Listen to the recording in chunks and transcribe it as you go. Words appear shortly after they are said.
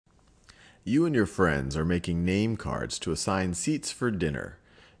You and your friends are making name cards to assign seats for dinner.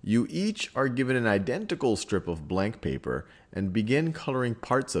 You each are given an identical strip of blank paper and begin coloring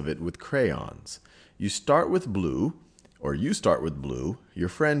parts of it with crayons. You start with blue, your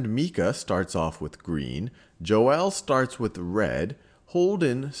friend Mika starts off with green, Joelle starts with red,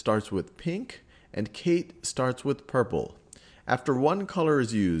 Holden starts with pink, and Kate starts with purple. After one color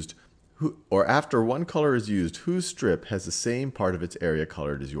is used, whose strip has the same part of its area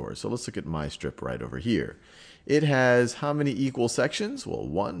colored as yours? So let's look at my strip right over here. It has how many equal sections? Well,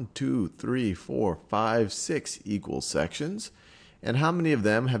 1, 2, 3, 4, 5, 6 equal sections. And how many of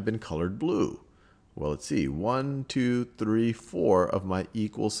them have been colored blue? Well, let's see. 1, 2, 3, 4 of my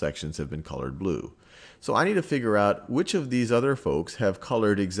equal sections have been colored blue. So I need to figure out which of these other folks have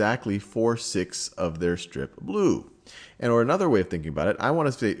colored exactly 4/6 of their strip blue. And or another way of thinking about it, I want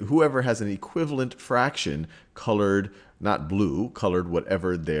to say whoever has an equivalent fraction colored, not blue, colored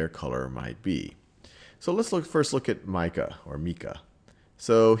whatever their color might be. So let's first look at Mika.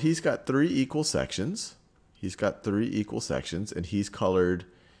 So he's got 3 equal sections. And he's colored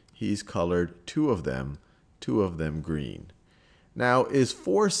 2 of them green. Now, is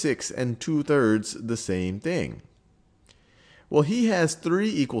 4/6 and 2/3 the same thing? Well, he has 3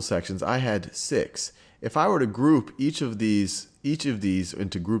 equal sections. I had 6. If I were to group each of these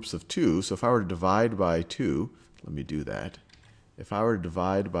into groups of 2, so if I were to divide by 2, let me do that. If I were to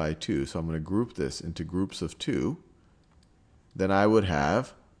divide by 2, so I'm going to group this into groups of 2, then I would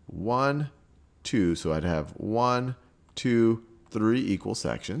have 1, 2. So I'd have 1, 2, 3 equal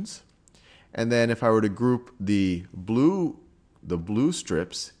sections. And then if I were to group the blue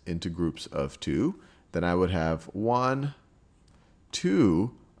strips into groups of 2, then I would have 1,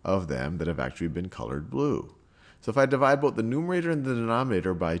 2 of them that have actually been colored blue. So if I divide both the numerator and the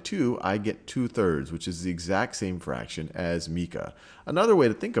denominator by 2, I get 2/3, which is the exact same fraction as Mika. Another way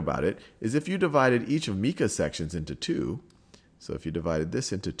to think about it is if you divided each of Mika's sections into 2, so if you divided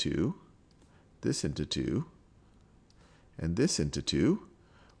this into 2, this into 2, and this into 2,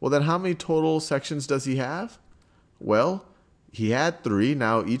 well then how many total sections does he have? Well, he had 3.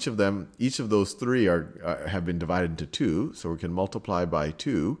 Now each of those 3 have been divided into 2. So we can multiply by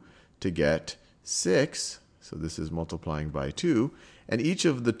 2 to get 6. So this is multiplying by 2. And each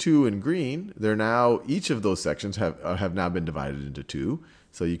of the 2 in green, each of those sections have now been divided into 2.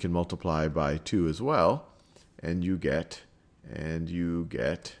 So you can multiply by 2 as well. And you get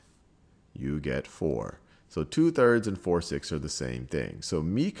 4. So 2/3 and 4/6 are the same thing. So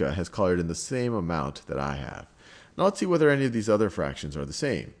Mika has colored in the same amount that I have. Now let's see whether any of these other fractions are the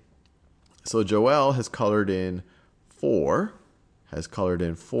same. So Joelle has colored in 4.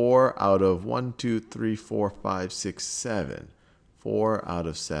 Out of 1, 2, 3, 4, 5, 6, 7. 4 out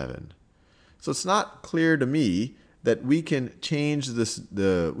of 7. So it's not clear to me that we can change this.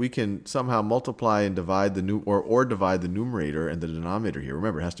 We can somehow multiply and divide divide the numerator and the denominator here.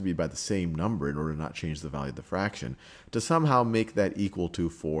 Remember, it has to be by the same number in order to not change the value of the fraction, to somehow make that equal to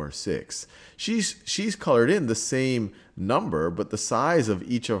 4/6. She's colored in the same number, but the size of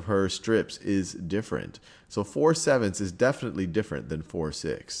each of her strips is different. So 4/7 is definitely different than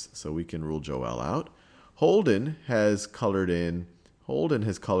 4/6. So we can rule Joelle out. Holden has colored in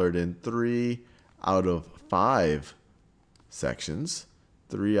 3 out of 5 sections.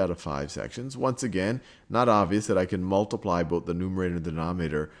 3 out of 5 sections. Once again, not obvious that I can multiply both the numerator and the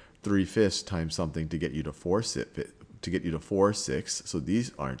denominator 3/5 times something to get you to 4/6. So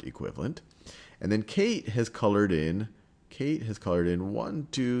these aren't equivalent. And then Kate has colored in 1,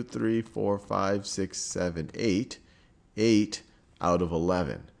 2, 3, 4, 5, 6, 7, 8. 8 out of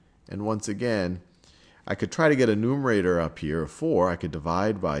 11. And once again, I could try to get a numerator up here of 4. I could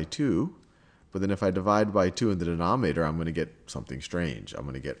divide by 2. But then if I divide by 2 in the denominator, I'm going to get something strange. I'm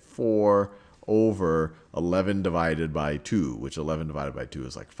going to get 4 over 11 divided by 2, which 11 divided by 2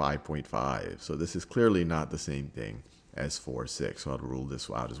 is like 5.5. So this is clearly not the same thing as 4/6. So I'll rule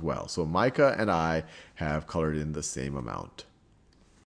this out as well. So Mika and I have colored in the same amount.